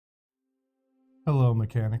Hello,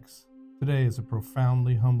 mechanics. Today is a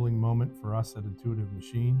profoundly humbling moment for us at Intuitive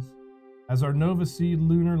Machines. As our Nova C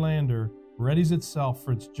lunar lander readies itself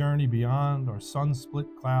for its journey beyond our sun-split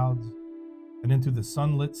clouds and into the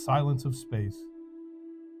sunlit silence of space,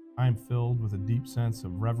 I am filled with a deep sense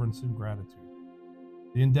of reverence and gratitude.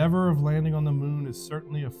 The endeavor of landing on the moon is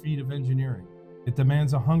certainly a feat of engineering. It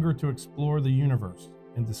demands a hunger to explore the universe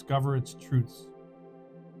and discover its truths.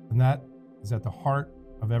 And that is at the heart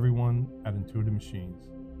of everyone at Intuitive Machines.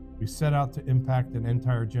 We set out to impact an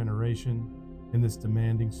entire generation in this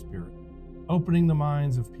demanding spirit, opening the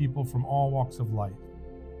minds of people from all walks of life,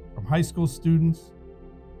 from high school students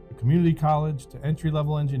to community college to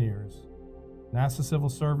entry-level engineers, NASA civil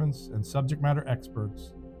servants, and subject matter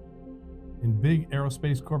experts. In big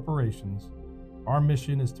aerospace corporations, our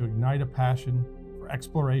mission is to ignite a passion for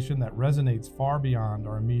exploration that resonates far beyond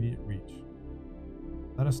our immediate reach.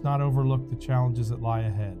 Let us not overlook the challenges that lie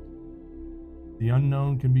ahead. The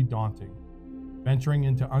unknown can be daunting. Venturing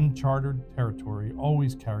into uncharted territory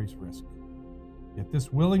always carries risk. Yet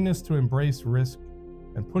this willingness to embrace risk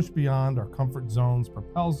and push beyond our comfort zones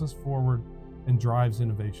propels us forward and drives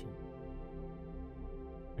innovation.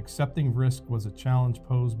 Accepting risk was a challenge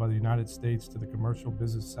posed by the United States to the commercial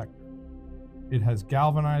business sector. It has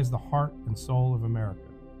galvanized the heart and soul of America.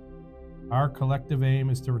 Our collective aim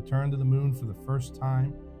is to return to the moon for the first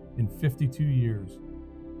time in 52 years,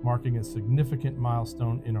 marking a significant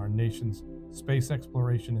milestone in our nation's space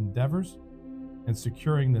exploration endeavors and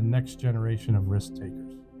securing the next generation of risk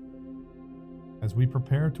takers. As we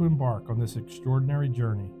prepare to embark on this extraordinary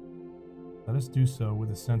journey, let us do so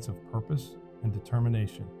with a sense of purpose and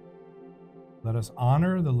determination. Let us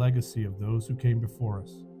honor the legacy of those who came before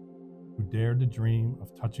us, who dared to dream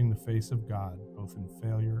of touching the face of God, both in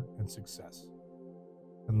failure and success.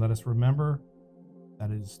 And let us remember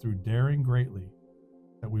that it is through daring greatly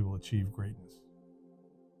that we will achieve greatness.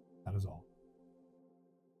 That is all.